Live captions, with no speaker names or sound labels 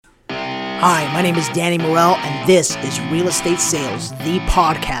Hi, my name is Danny Morell, and this is Real Estate Sales, the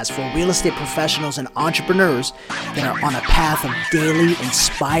podcast for real estate professionals and entrepreneurs that are on a path of daily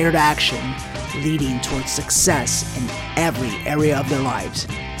inspired action leading towards success in every area of their lives.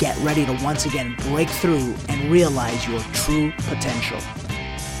 Get ready to once again break through and realize your true potential.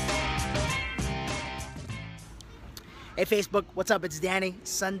 Hey Facebook, what's up? It's Danny.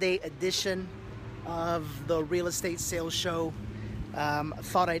 Sunday edition of the Real Estate Sales Show.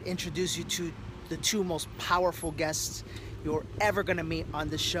 Thought I'd introduce you to the two most powerful guests you're ever going to meet on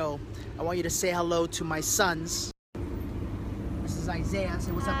the show. I want you to say hello to my sons. This is Isaiah.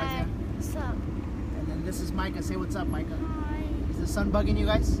 Say what's up, Isaiah. What's up? And then this is Micah. Say what's up, Micah. Hi. Is the sun bugging you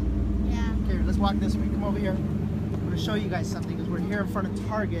guys? Yeah. Okay, let's walk this way. Come over here. I'm going to show you guys something because we're here in front of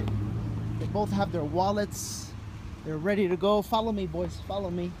Target. They both have their wallets. They're ready to go. Follow me, boys. Follow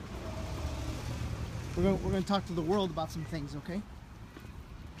me. We're going to talk to the world about some things, okay?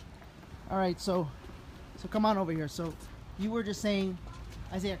 All right, so come on over here. So you were just saying,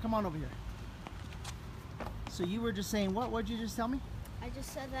 Isaiah, come on over here. So you were just saying, what did you just tell me? I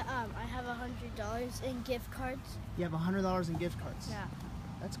just said that I have $100 in gift cards. You have $100 in gift cards? Yeah.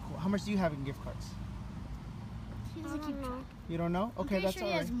 That's cool. How much do you have in gift cards? He doesn't keep track. You don't know? Okay, I'm that's sure all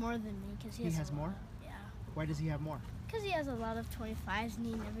he right. has more than me because He has more? Yeah. Why does he have more? Because he has a lot of 25s and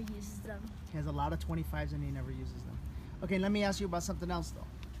he never uses them. He has a lot of 25s and he never uses them. Okay, let me ask you about something else though.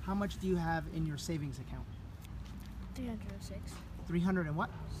 How much do you have in your savings account? 306. 300 and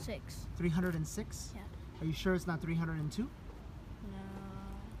what? 6. 306? Yeah. Are you sure it's not 302? No.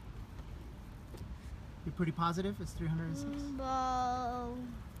 You're pretty positive it's 306? Well,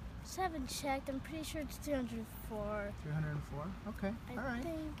 I haven't checked. I'm pretty sure it's 304. 304? Okay, all right.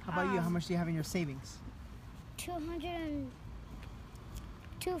 Think, How about you? How much do you have in your savings?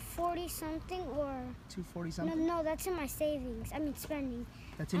 240 something or 240 something? no, that's in my savings. I mean spending.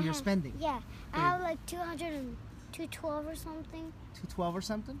 That's in I your have- spending? Yeah, I Okay. have like 212 or something. 212 or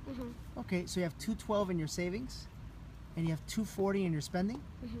something? Mm-hmm. Okay, so you have 212 in your savings and you have 240 in your spending?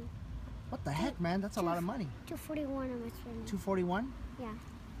 Mm-hmm. What the heck, man? That's a lot of money. 241 in my spending. 241? Yeah.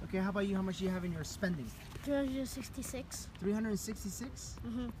 Okay, how about you? How much do you have in your spending? 366. 366?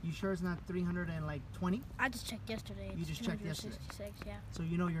 Mm-hmm. You sure it's not 320? I just checked yesterday. You just checked yesterday? 366, yeah. So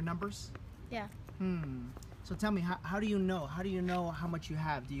you know your numbers? Yeah. So tell me, how do you know? How do you know how much you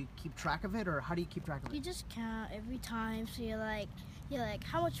have? Do you keep track of it, or how do you keep track of You it? just count every time, so you're like,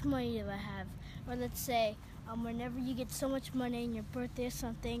 how much money do I have? Or let's say, whenever you get so much money in your birthday or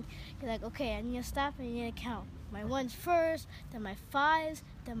something, you're like, okay, I need to stop and I need to count. My ones first, then my fives,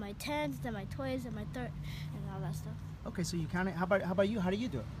 then my tens, then my 20s, then my and all that stuff. Okay, so you count it. How about you? How do you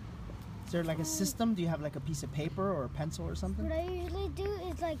do it? Is there like a system? Do you have like a piece of paper or a pencil or something? What I usually do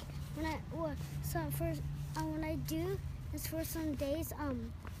is like when I do is for some days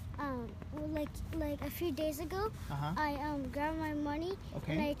like a few days ago, I grabbed my money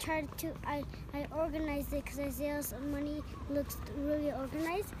Okay. and I tried to I organized it because Isaiah's money looks really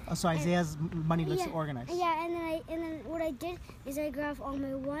organized. Oh, so Isaiah's money looks Yeah. organized. Yeah, and then what I did is I grabbed all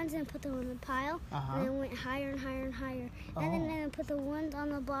my ones and put them in a pile, and then went higher and higher and higher, and then I put the ones on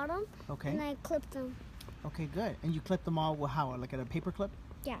the bottom, Okay. and I clipped them. Okay, good. And you clip them all with how? Like at a paper clip?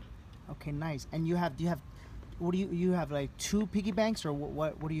 Yeah. Okay, nice. And do you have? What do you have? Like 2 piggy banks, or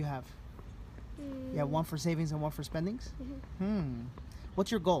what do you have? You have one for savings and one for spendings? What's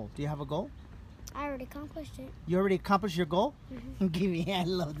your goal? Do you have a goal? I already accomplished it. You already accomplished your goal? Give me, I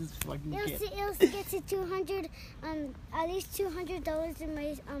love this fucking kid. It was to get to 200, at least $200 in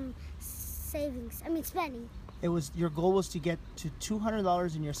my savings. I mean spending. Your goal was to get to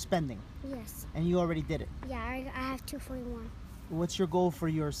 $200 in your spending, Yes. and you already did it. Yeah, I have 241. What's your goal for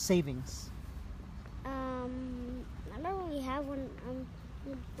your savings? I don't really have one. I'm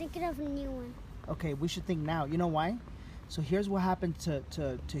thinking of a new one. Okay, we should think now. You know why? So here's what happened to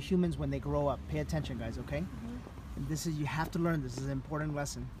humans when they grow up. Pay attention, guys, okay? And you have to learn this. This is an important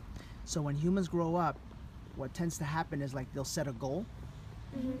lesson. So when humans grow up, what tends to happen is like they'll set a goal,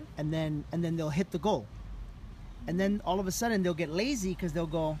 and then they'll hit the goal. And then all of a sudden they'll get lazy because they'll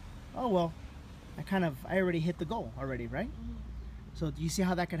go, oh, well, I already hit the goal already, right? So do you see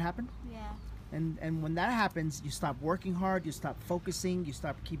how that could happen? Yeah. And when that happens, you stop working hard, you stop focusing, you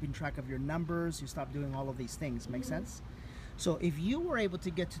stop keeping track of your numbers, you stop doing all of these things. Make sense? So if you were able to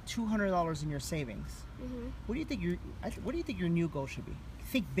get to $200 in your savings, what do you think your new goal should be?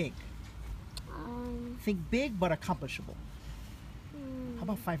 Think big. Think big but accomplishable. How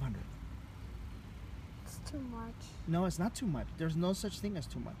about 500? It's too much. No, it's not too much. There's no such thing as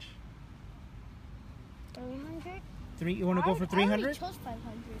too much. 300? You want to go for 300? I already chose 500.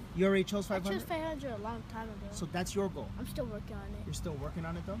 You already chose I 500? chose 500 a long time ago. So that's your goal. I'm still working on it. You're still working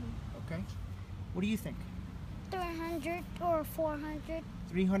on it though? Okay. What do you think? 300 or 400.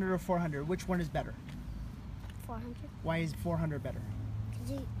 300 or 400? Which one is better? 400. Why is 400 better?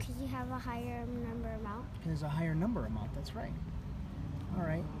 Cause you have a higher number amount. Because a higher number amount. That's right. All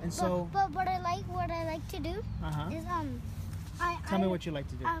right. And so. But what I like to do is Tell me what you like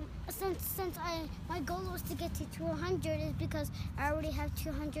to do. Since my goal was to get to 200 is because I already have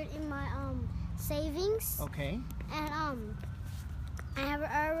 200 in my savings. Okay. And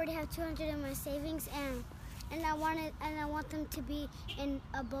I already have 200 in my savings and I want them to be in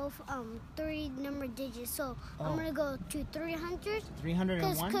above 3 number digits. So I'm gonna go to 300.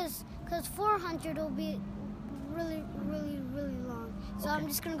 301. Because 400 will be really long. So Okay. I'm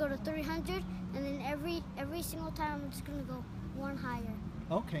just gonna go to 300, and then every single time I'm just gonna go one higher.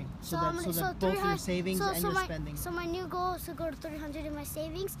 Okay. So So that both your savings and your spending. So my new goal is to go to 300 in my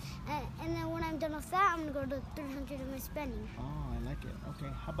savings, and then when I'm done with that, I'm gonna go to 300 in my spending. Oh, I like it.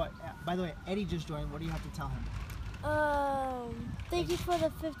 Okay. How about? By the way, Eddie just joined. What do you have to tell him? Thank you for the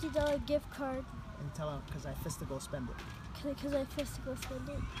 $50 gift card. And tell him because I fist to go spend it. Because I first to go spend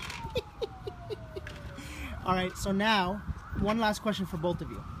it. All right. So now, one last question for both of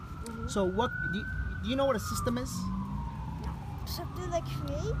you. So what do you know what a system is? Something that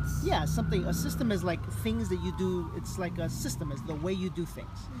creates? Yeah, something. A system is like things that you do. It's like a system. Is the way you do things.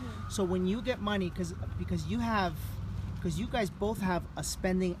 So when you get money, because you guys both have a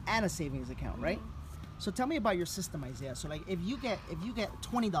spending and a savings account, right? So tell me about your system, Isaiah. So like if you get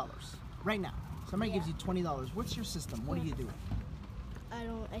 $20 right now, somebody gives you $20. What's your system? What do you do?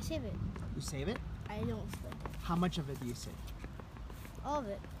 I save it. You save it. I don't spend it. How much of it do you save? All of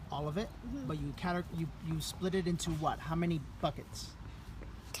it. All of it. But you split it into what? How many buckets?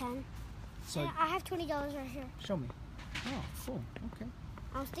 10. So I have $20 right here. show me. Oh, cool. Okay.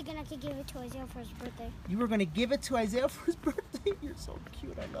 I was thinking I could give it to Isaiah for his birthday. You were gonna give it to Isaiah for his birthday. You're so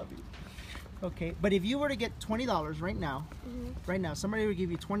cute. I love you. Okay, but if you were to get $20 right now, somebody would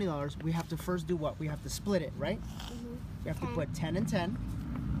give you $20. We have to first do what? We have to split it, right? We have to put 10 and 10,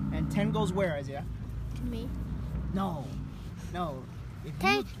 and 10 goes where, Isaiah? To me. No. If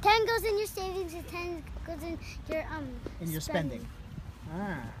 10 goes in your savings, and 10 goes in your in your spending.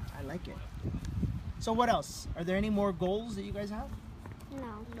 Ah, I like it. So what else? Are there any more goals that you guys have?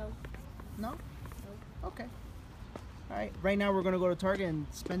 No. No? Okay. All right. Right now we're gonna go to Target and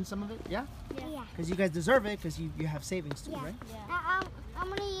spend some of it. Yeah. Yeah. Because you guys deserve it. Because you have savings too, Yeah. right? Yeah. I'm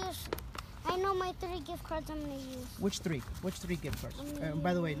gonna use. I know my 3 gift cards. I'm gonna use. Which 3? Which 3 gift cards? I'm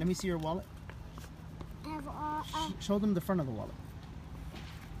By the way, let me see your wallet. I have all. Show them the front of the wallet.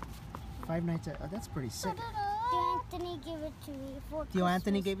 5 nights. That's pretty sick. Anthony gave it to me for Theo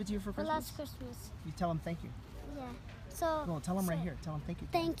Anthony Christmas. gave it to you for For Christmas. last Christmas. You tell him thank you. Yeah. So. No, tell him right so- here. Tell him thank you.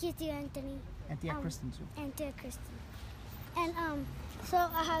 Thank you, Theo Anthony. And Tia Kristen too. And Tia Kristen. And so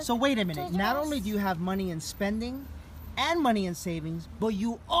I have. So wait a minute. Toys R Not Us. only do you have money in spending and money in savings, but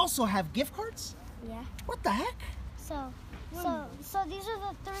you also have gift cards? Yeah. What the heck? So these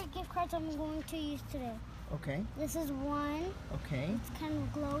are the 3 gift cards I'm going to use today. Okay. This is one. Okay. It's kind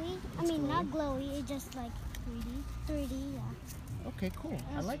of glowy. It's I mean, not glowy. It's just like 3D. Yeah. Okay, cool.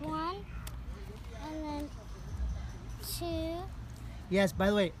 I There's like it. one. And then 2. Yes, by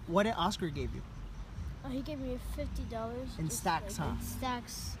the way, what did Oscar give you? Oh, he gave me $50. In Just, stacks, like, huh? In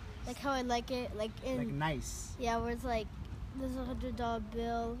stacks. Like how I like it. Like in. Like nice. Yeah, where it's like there's a $100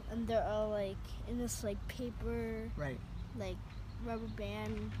 bill and they're all like in this like paper, Right. like rubber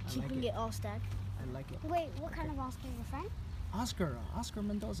band, I keeping like it. it all stacked. I like it. Wait, what kind of Oscar is your friend? Oscar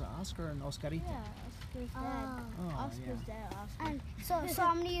Mendoza. Oscar and Oscarita. Yeah, Oscar's dad. Oh, Oscar's dad. Oscar. And so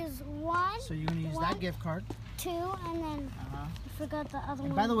I'm gonna use 1, So you're gonna use One. that gift card. 2, and then Uh-huh. I forgot the other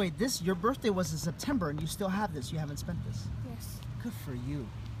And one. by the way, your birthday was in September, and you still have this. You haven't spent this. Yes. Good for you.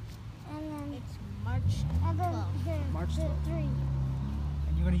 And then It's March and then 12th. here, March the 12th. 3.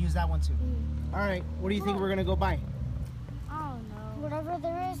 And you're gonna use that one too. All right. What do you think we're gonna go buy? I don't know. Whatever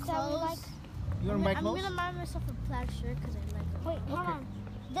there is that we Clothes? like. You gonna buy I'm clothes? gonna buy myself a plaid shirt because I like it. Wait, hold Okay. on.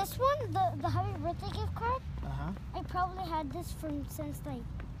 This one, the happy birthday gift card, Uh huh. I probably had this since like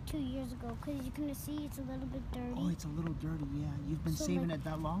 2 years ago because you can see it's a little bit dirty. Oh, it's a little dirty. Yeah. You've been So, saving like- it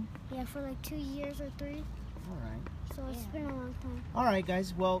that long. Yeah, for like 2 years or 3. All right. So it's Yeah. been a long time. All right,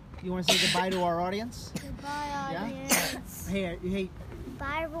 guys. Well, you want to say goodbye to our audience? Goodbye, Yeah? audience. Hey,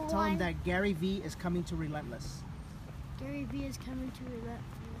 Bye, everyone. tell them that Gary V is coming to Relentless, Gary V is coming to Relentless.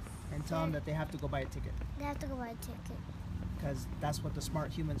 and tell them that they have to go buy a ticket They have to go buy a ticket. because that's what the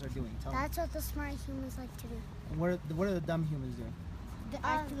smart humans are doing. Tell them. That's what the smart humans like to do. And what are the dumb humans doing?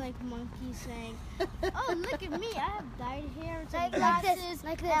 acting like monkeys, saying, "Oh, look at me! I have dyed hair, and like glasses, this,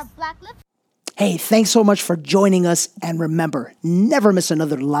 like and I have this. black lips." Hey, thanks so much for joining us. And remember, never miss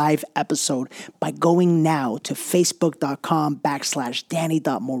another live episode by going now to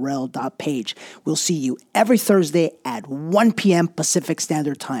facebook.com/danny.morel.page. We'll see you every Thursday at 1 p.m. Pacific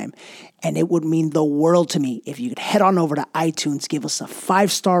Standard Time. And it would mean the world to me if you could head on over to iTunes, give us a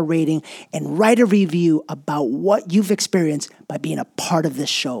 5-star rating, and write a review about what you've experienced by being a part of this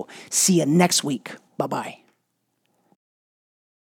show. See you next week. Bye-bye.